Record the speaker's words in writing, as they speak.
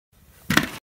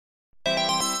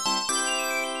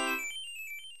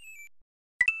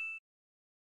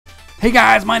Hey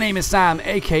guys, my name is Sam,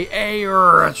 aka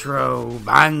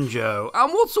RetroBanjo.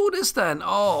 And what's all this then?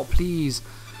 Oh, please,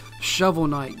 Shovel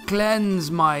Knight,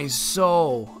 cleanse my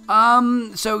soul.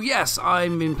 So yes,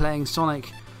 I've been playing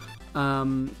Sonic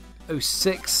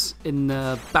 06 in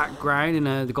the background,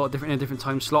 and they got a different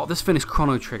time slot. This finished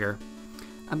Chrono Trigger.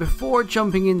 And before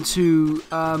jumping into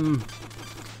a new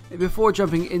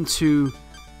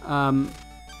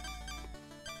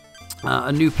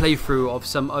playthrough of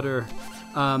some other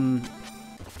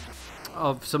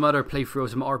playthrough of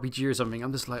some RPG or something,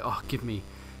 I'm just like, oh, give me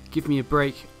a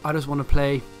break. I just want to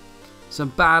play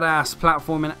some badass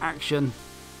platforming action,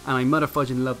 and I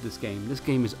motherfudging love this game. This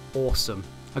game is awesome.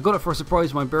 I got it for a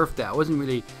surprise for my birthday. I wasn't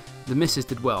really. The missus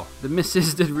did well. The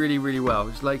missus did really well.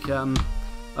 It's like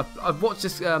I've watched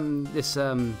this on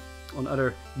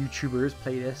other YouTubers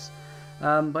play this,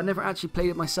 but I never actually played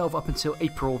it myself up until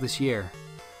April this year.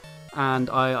 And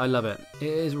I love it. It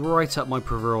is right up my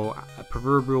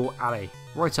proverbial alley,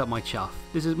 right up my chuff.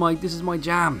 This is my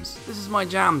jams. This is my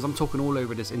jams. I'm talking all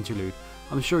over this interlude.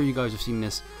 I'm sure you guys have seen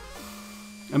this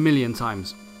a million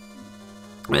times.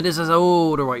 And this has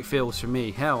all the right feels for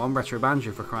me. Hell, I'm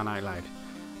RetroBanjo for crying out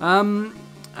loud.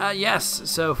 Yes.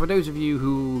 So for those of you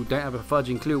who don't have a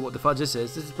fudging clue what the fudge this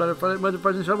is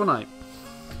Fudging Shovel Knight.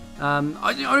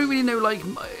 I don't really know. Like,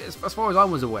 as far as I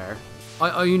was aware.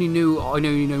 I only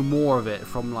know more of it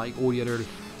from like all the other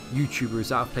YouTubers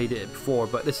that have played it before,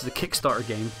 but this is a Kickstarter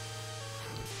game,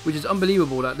 which is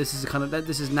unbelievable. That this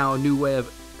is now a new way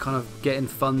of kind of getting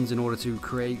funds in order to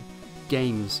create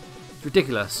games. It's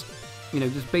ridiculous, you know,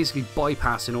 just basically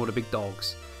bypassing all the big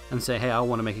dogs and say, hey, I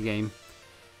want to make a game.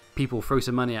 People throw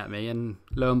some money at me, and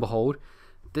lo and behold,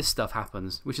 this stuff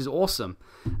happens, which is awesome.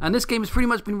 And this game has pretty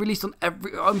much been released on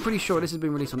I'm pretty sure this has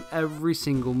been released on every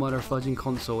single motherfudging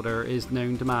console there is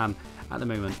known to man at the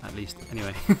moment, at least.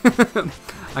 Anyway,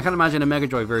 I can't imagine a Mega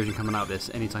Drive version coming out of this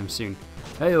anytime soon.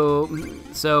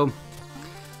 Heyo. So,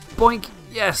 boink.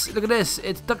 Yes, look at this.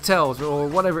 It's DuckTales or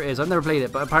whatever it is. I've never played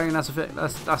it, but apparently that's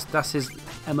his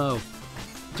MO.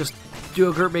 Just do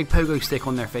a great big pogo stick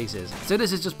on their faces. So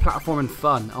this is just platforming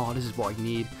fun. Oh, this is what I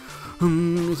need.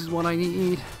 This is what I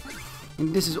need.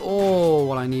 And this is all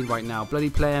what I need right now.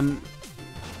 Bloody playing.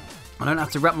 I don't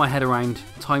have to wrap my head around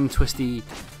time-twisty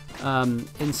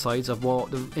insights of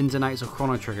what the ins and outs of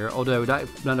Chrono Trigger. Although that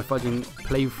motherfucking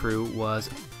playthrough was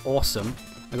awesome,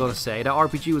 I gotta say. That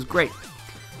RPG was great.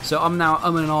 So I'm now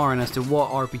and ahhing as to what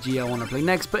RPG I want to play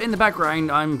next. But in the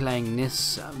background, I'm playing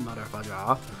this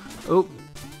motherfucker. Oh,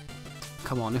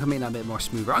 come on, let me make that a bit more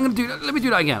smoother. Let me do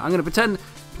that again. I'm gonna pretend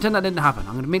that didn't happen.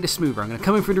 I'm going to make this smoother. I'm going to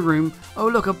come in through the room. Oh,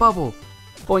 look, a bubble.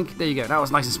 Boink. There you go. That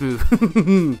was nice and smooth.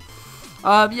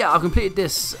 Yeah, I've completed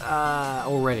this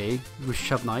already with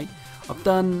Shovel Knight. I've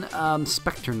done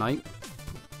Spectre Knight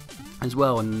as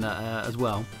well.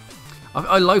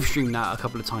 I live streamed that a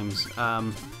couple of times,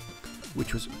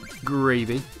 which was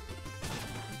gravy.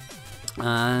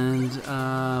 And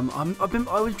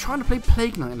I was trying to play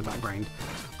Plague Knight in the background,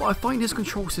 but I find his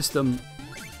control system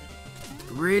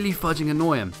really fudging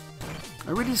annoying.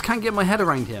 I really just can't get my head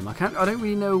around him. I don't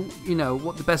really know, you know,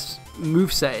 what the best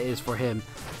moveset is for him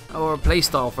or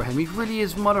playstyle for him. He really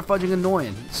is motherfudging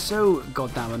annoying. So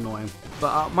goddamn annoying.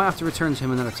 But I might have to return to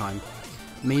him another time.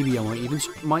 Maybe I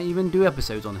might even do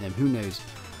episodes on him. Who knows?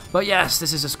 But yes,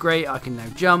 this is just great. I can now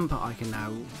jump. I can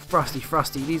now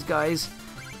thrusty these guys.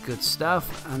 Good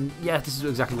stuff. And yeah, this is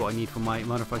exactly what I need for my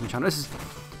motherfucking channel. This is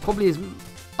probably as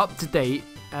up to date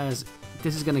as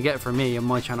this is going to get for me on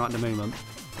my channel at the moment,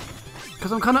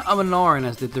 because I'm kind of and ahhing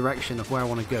as the direction of where I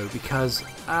want to go, because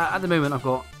at the moment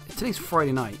today's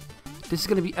Friday night. This is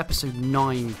going to be episode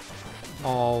 9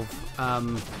 of a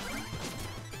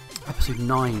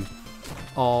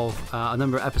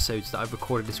number of episodes that I've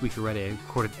recorded this week already. I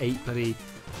recorded 8 bloody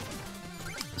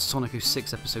Sonic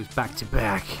 06 episodes back to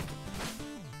back,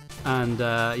 and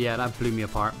yeah, that blew me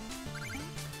apart.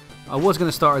 I was going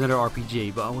to start another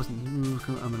RPG, but I wasn't.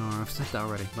 I've said that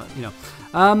already, but you know.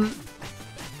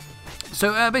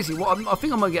 So basically, I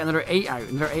think I might get another 8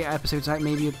 episodes out,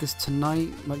 maybe of this tonight.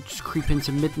 Might just creep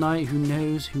into midnight. Who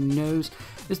knows? Who knows?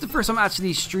 It's the first time I'm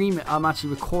actually streaming. I'm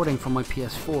actually recording from my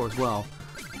PS4 as well.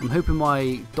 I'm hoping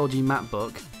my dodgy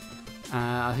MacBook.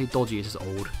 I think dodgy is just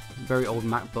old, very old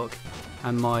MacBook,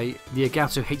 and the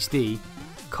Elgato HD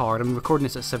card. I'm recording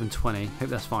this at 720. Hope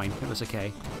that's fine. Hope that's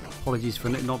okay. Apologies for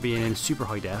not being in super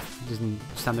high def. Just in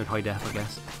standard high def, I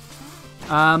guess.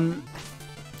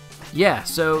 Yeah,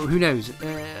 so who knows?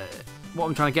 What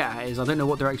I'm trying to get at is I don't know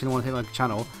what direction I want to take my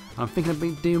channel. I'm thinking of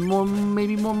doing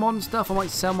maybe more modern stuff. I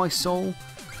might sell my soul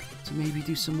to maybe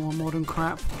do some more modern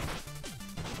crap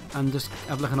and just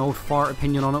have like an old fart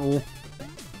opinion on it all.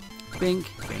 Bink,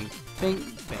 bink.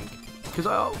 Bink, bink. Because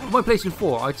my PlayStation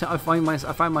 4, I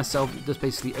find myself just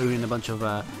basically owning a bunch of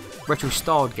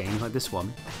retro-styled games like this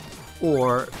one,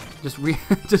 or just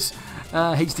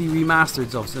HD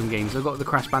remasters of some games. I've got the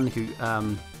Crash Bandicoot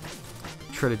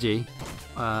trilogy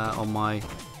on my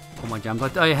jams.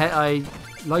 I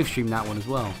live streamed that one as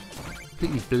well.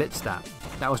 Completely blitzed that.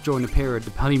 That was during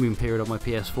the honeymoon period of my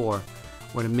PS4,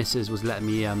 when the missus was letting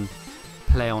me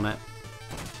play on it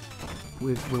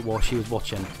while she was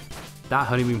watching. That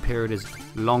honeymoon period is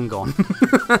long gone.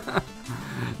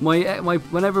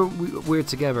 Whenever we're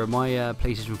together, my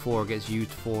PlayStation 4 gets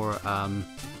used for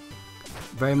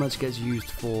very much gets used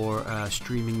for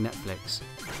streaming Netflix.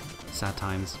 Sad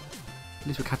times. At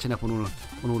least we're catching up on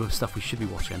all the stuff we should be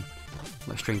watching,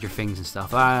 like Stranger Things and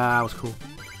stuff. That was cool.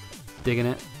 Digging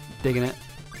it, digging it.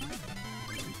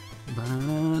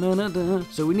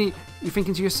 So you're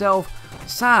thinking to yourself,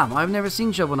 Sam, I've never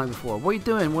seen Shovel Knight before. What are you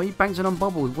doing? Why are you bouncing on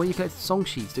bubbles? Why are you collecting song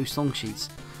sheets? Those song sheets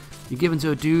you're given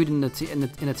to a dude in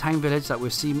a town village that we'll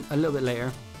see a little bit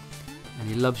later, and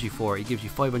he loves you for it. He gives you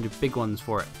 500 big ones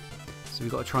for it. So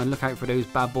we've got to try and look out for those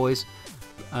bad boys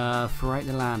throughout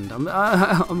the land.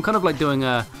 I'm kind of like doing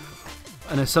an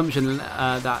assumption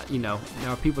that, you know, there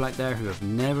are people out there who have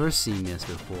never seen this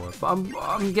before, but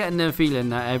I'm getting the feeling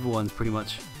that everyone's pretty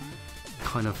much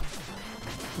kind of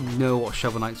know what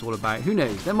Shovel Knight's all about. Who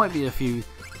knows? There might be a few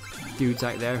dudes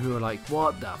out there who are like,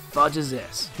 what the fudge is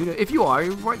this? Who knows? If you are,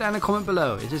 write down a comment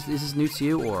below. Is this new to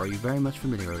you, or are you very much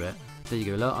familiar with it? There you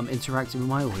go. Look, I'm interacting with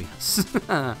my audience.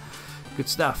 Good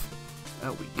stuff.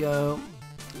 There we go.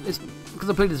 Because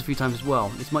I played this a few times as well,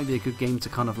 this might be a good game to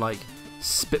kind of like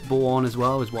spitball on as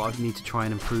well, is what I need to try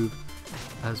and improve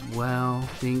as well.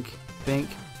 Bink, bink.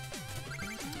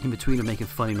 In between, I'm making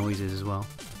funny noises as well,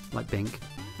 like bink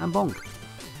and bonk.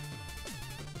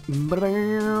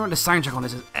 The soundtrack on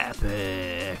this is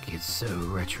epic. It's so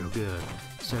retro good.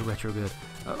 So retro good.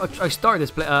 I started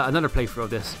this another playthrough of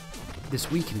this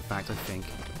week, in fact, I think.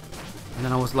 And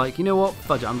then I was like, you know what?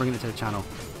 Fudge it, I'm bringing it to the channel.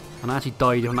 And I actually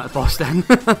died on that boss then.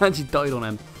 I actually died on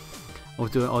him. I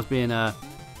was being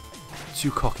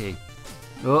too cocky.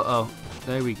 Uh-oh.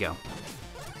 There we go.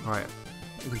 Alright.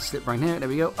 We can slip right here. There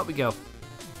we go. Up we go.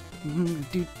 Do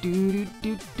do do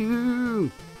do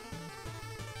do.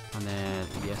 And then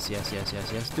yes.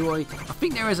 Do I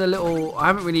think there is a little. I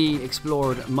haven't really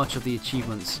explored much of the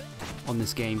achievements on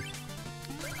this game.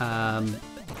 I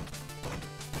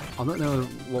don't know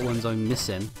what ones I'm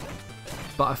missing,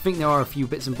 but I think there are a few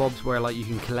bits and bobs where like you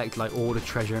can collect like all the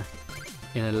treasure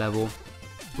in a level.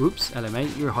 Oops, hello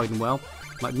mate, you're hiding well.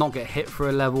 Like not get hit for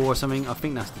a level or something. I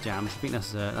think that's the jams. I think that's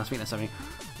something.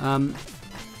 I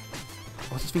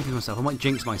was just thinking to myself, I might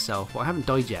jinx myself, but I haven't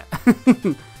died yet.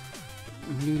 And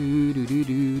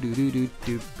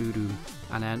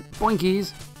then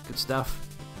boinkies, good stuff.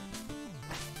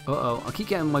 Uh-oh, I keep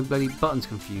getting my bloody buttons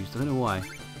confused. I don't know why.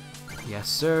 Yes,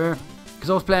 sir. Because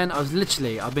I've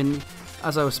been,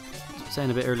 as I was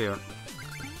saying a bit earlier,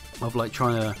 of like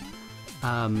trying to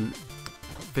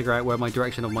figure out where my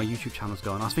direction of my YouTube channel is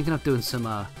going. I was thinking of doing some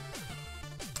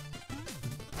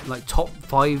like top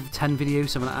 5, 10 videos,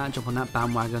 something like that. Jump on that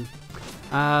bandwagon.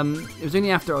 It was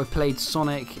only after I played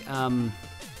Sonic,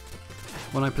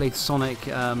 when I played Sonic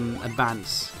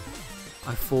Advance,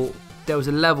 I thought there was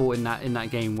a level in that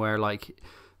game where like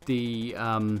the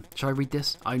shall I read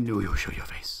this? I knew you'll show your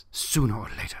face sooner or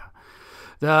later.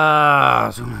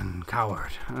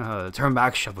 Coward. Turn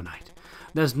back, Shovel Knight.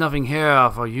 There's nothing here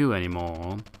for you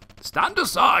anymore. Stand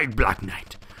aside, Black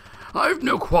Knight. I've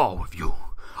no quarrel with you.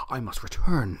 I must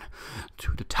return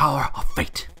to the Tower of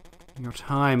Fate. Your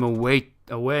time away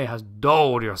has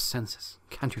dulled your senses.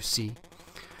 Can't you see?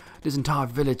 This entire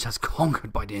village has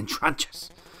conquered by the Enchantress,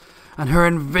 and her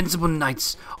invincible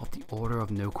knights of the Order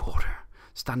of No Quarter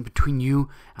stand between you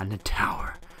and the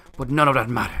tower. But none of that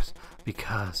matters,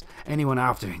 because anyone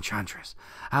after the Enchantress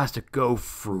has to go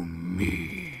through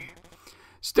me.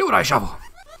 Still thy shovel.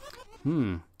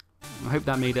 I hope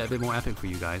that made it a bit more epic for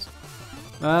you guys.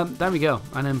 There we go.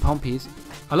 And then Pompey's.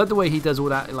 I love the way he does all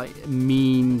that like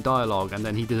mean dialogue, and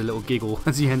then he did a little giggle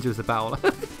as he enters the battle.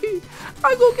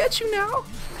 I'm gonna get you now.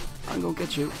 I'm gonna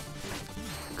get you.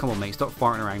 Come on, mate. Start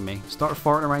farting around me. Start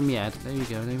farting around me head. There you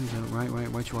go. There we go. Right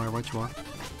you are.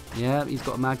 Yeah, he's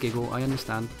got a mad giggle. I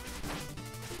understand.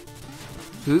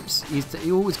 Oops.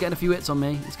 He's always getting a few hits on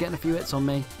me. He's getting a few hits on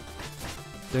me.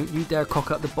 Don't you dare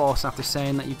cock up the boss after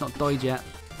saying that you've not died yet.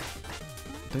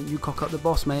 Don't you cock up the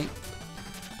boss, mate.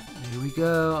 Here we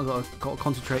go. I gotta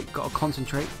concentrate. Gotta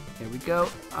concentrate. Here we go.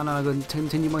 And I'm going to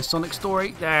continue my Sonic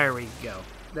story. There we go.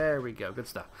 There we go. Good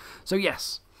stuff. So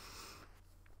yes,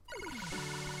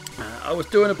 I was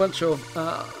doing a bunch of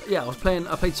yeah. I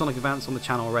played Sonic Advance on the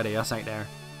channel already. That's out there.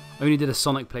 I only did a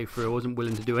Sonic playthrough. I wasn't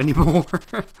willing to do any more.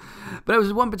 But there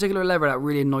was one particular level that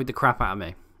really annoyed the crap out of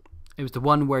me. It was the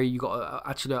one where you got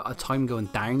actually a time going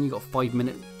down. You got a 5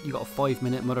 minute. You got a 5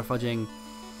 minute mother fudging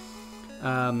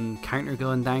counter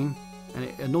going down, and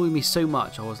it annoyed me so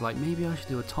much. I was like, maybe I should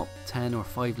do a top 10 or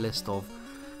 5 list of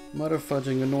mother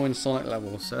fudging annoying Sonic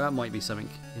levels. So that might be something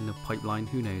in the pipeline.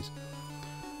 Who knows?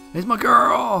 There's my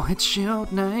girl. It's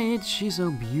Shield Knight. She's so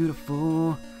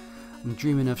beautiful. I'm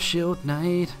dreaming of Shield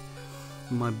Knight.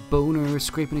 My boner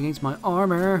scraping against my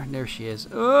armor. There she is.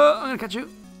 I'm gonna catch you.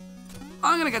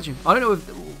 I'm gonna catch you. I don't know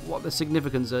what the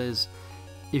significance is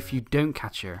if you don't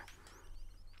catch her.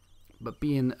 But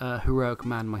being a heroic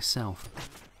man myself,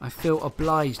 I feel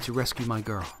obliged to rescue my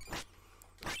girl.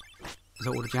 Is that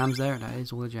all the jams there? That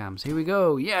is all the jams. Here we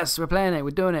go. Yes, we're playing it.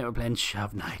 We're doing it. We're playing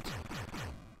Shove Knight.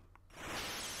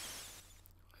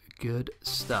 Good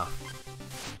stuff.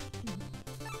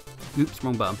 Oops,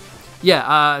 wrong button.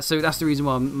 Yeah, so that's the reason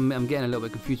why I'm getting a little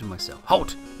bit confused with myself.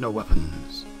 Halt! No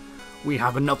weapons. We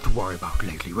have enough to worry about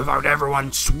lately without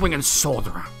everyone swinging swords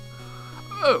around.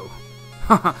 Oh.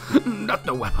 That's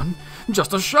no weapon.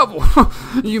 Just a shovel.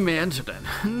 You may enter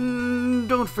then.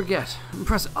 Don't forget.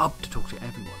 Press up to talk to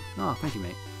everyone. Oh, thank you,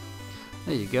 mate.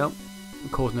 There you go.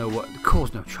 Cause no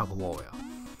trouble, warrior.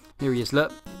 Here he is,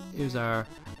 look. Here's our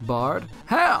bard.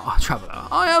 Hail, traveller.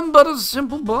 I am but a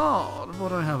simple bard,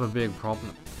 but I have a big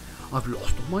problem. I've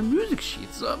lost all my music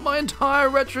sheets. My entire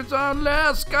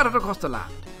repertoire scattered across the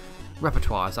land.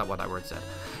 Repertoire, is that what that word said?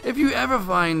 If you ever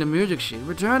find a music sheet,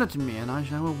 return it to me and I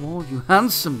shall reward you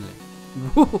handsomely.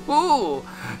 Woohoo!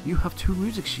 You have 2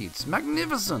 music sheets.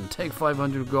 Magnificent! Take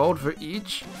 500 gold for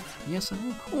each. Yes, I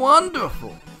will.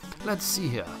 Wonderful! Let's see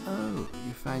here. Oh,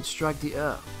 you find Strike the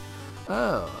Earth.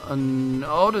 Oh, an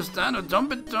order standard,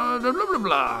 dump it, blah blah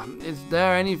blah. Is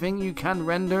there anything you can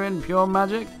render in pure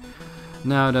magic?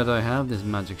 Now that I have this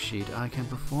magic sheet, I can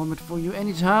perform it for you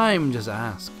anytime. Just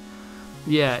ask.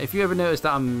 Yeah, if you ever notice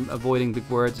that I'm avoiding big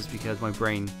words, it's because my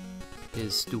brain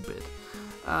is stupid.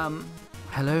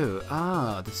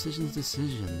 Hello.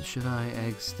 Decisions. Should I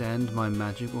extend my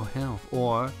magic or health,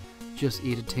 or just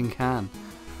eat a tin can?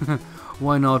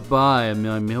 Why not buy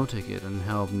my meal ticket and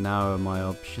help narrow my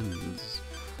options?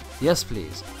 Yes,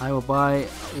 please. I will buy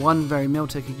one very meal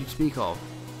ticket you speak of.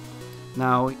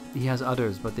 Now, he has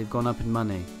others, but they've gone up in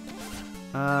money.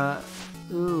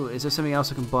 Ooh, is there something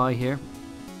else I can buy here?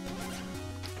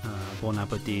 Bon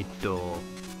appetito.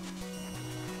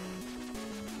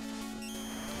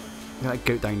 That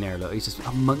goat down there, look. He's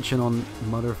just munching on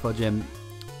mother fudging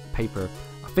paper.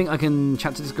 I think I can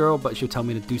chat to this girl, but she'll tell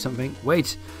me to do something.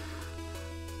 Wait!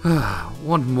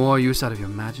 Want more use out of your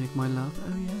magic, my love?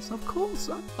 Oh yes, of course.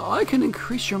 I can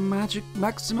increase your magic,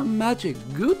 maximum magic.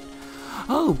 Good.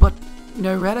 Oh, but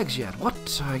no relics yet.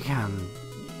 What? I can.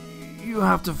 You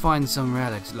have to find some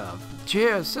relics, love.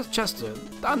 Cheers, says Chester.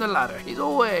 Down the ladder. He's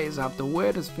always have the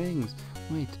weirdest things.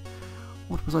 Wait,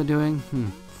 what was I doing? Do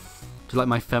you like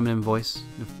my feminine voice?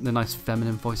 The nice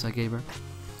feminine voice I gave her?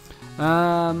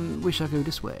 We shall go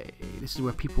this way. This is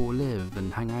where people live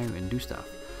and hang out and do stuff.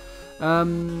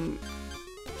 We're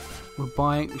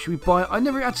buying. Should we buy? I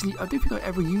don't think I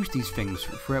ever used these things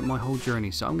throughout my whole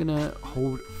journey, so I'm gonna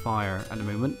hold fire at the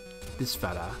moment. This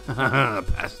fella.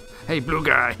 Hey, blue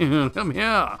guy, come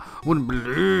here. Wouldn't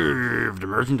believe the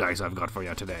merchandise I've got for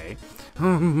you today.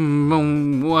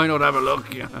 Why not have a look?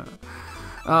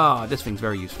 Ah, this thing's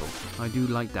very useful. I do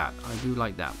like that.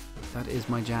 That is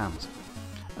my jams.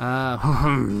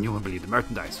 You won't believe the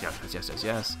merchandise.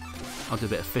 Yes. I'll do a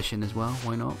bit of fishing as well.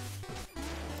 Why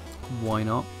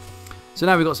not? So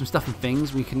now we've got some stuff and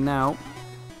things. We can now,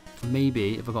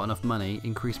 maybe, if I've got enough money,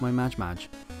 increase my Maj.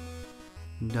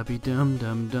 Dubby dum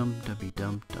dum dum dubby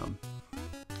dum dum.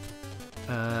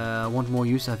 Want more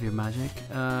use out of your magic?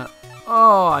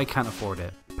 Oh, I can't afford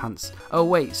it. Pants. Oh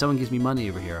wait, someone gives me money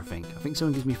over here. I think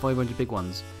someone gives me 500 big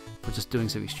ones for just doing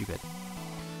something stupid.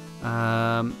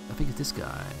 I think it's this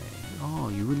guy. Oh,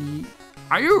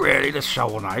 are you really the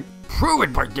Shovel Knight? Prove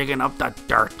it by digging up that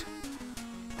dirt.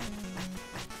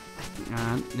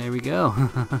 And there we go.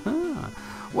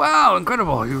 Wow,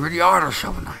 incredible! You really are the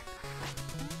Shovel Knight.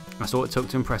 That's all it took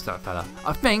to impress that fella.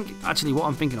 I think, actually, what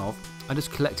I'm thinking of, I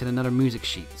just collected another music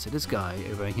sheet. So this guy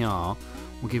over here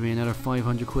will give me another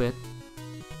 500 quid,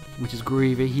 which is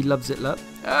groovy. He loves it, look.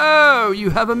 Oh,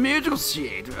 you have a musical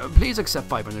sheet. Please accept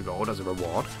 500 gold as a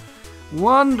reward.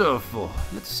 Wonderful.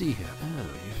 Let's see here. Oh,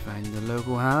 you find the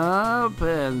local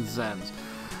peasants.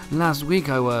 Last week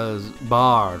I was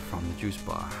barred from the juice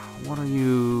bar. What are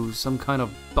you, some kind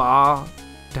of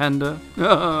bartender?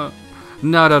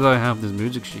 Now that I have this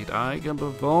music sheet, I can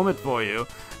perform it for you.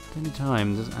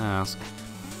 Anytime, just ask.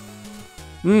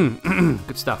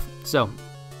 Good stuff. So,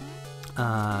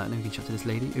 now we can chat to this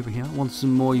lady over here. Want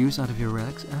some more use out of your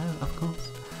relics? Of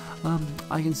course.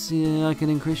 I can see I can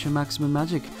increase your maximum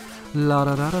magic. La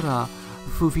da da da da.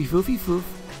 Foofy foofy foof.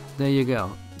 There you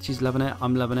go. She's loving it.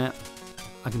 I'm loving it.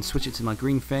 I can switch it to my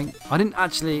green thing. I didn't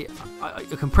actually. I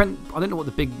can print. I don't know what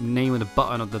the big name of the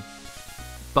button on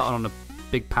the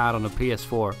big pad on the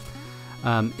PS4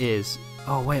 is.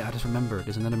 Oh wait, I just remembered.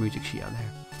 There's another music sheet out there.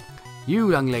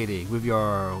 You young lady with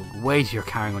your weight you're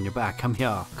carrying on your back. Come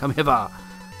here. Come hither.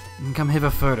 Come hither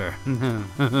further.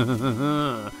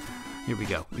 Here we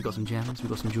go. We got some gems. We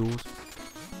got some jewels.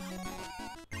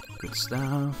 Good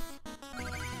stuff.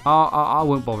 I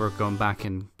won't bother going back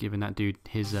and giving that dude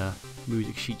his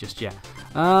music sheet just yet.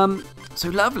 So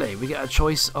lovely. We get a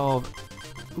choice of.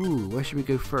 Ooh, where should we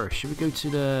go first? Should we go to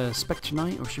the Spectre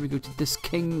Knight or should we go to this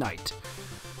King Knight?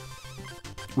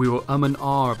 We will and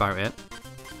ah about it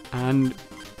and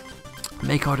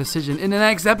make our decision in the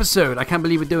next episode. I can't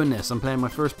believe we're doing this. I'm playing my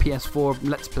first PS4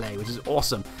 Let's Play, which is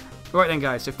awesome. Alright then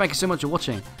guys, so thank you so much for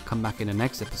watching. Come back in the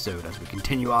next episode as we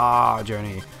continue our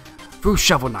journey through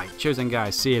Shovel Knight. Cheers then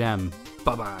guys, see you then.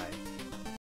 Bye bye.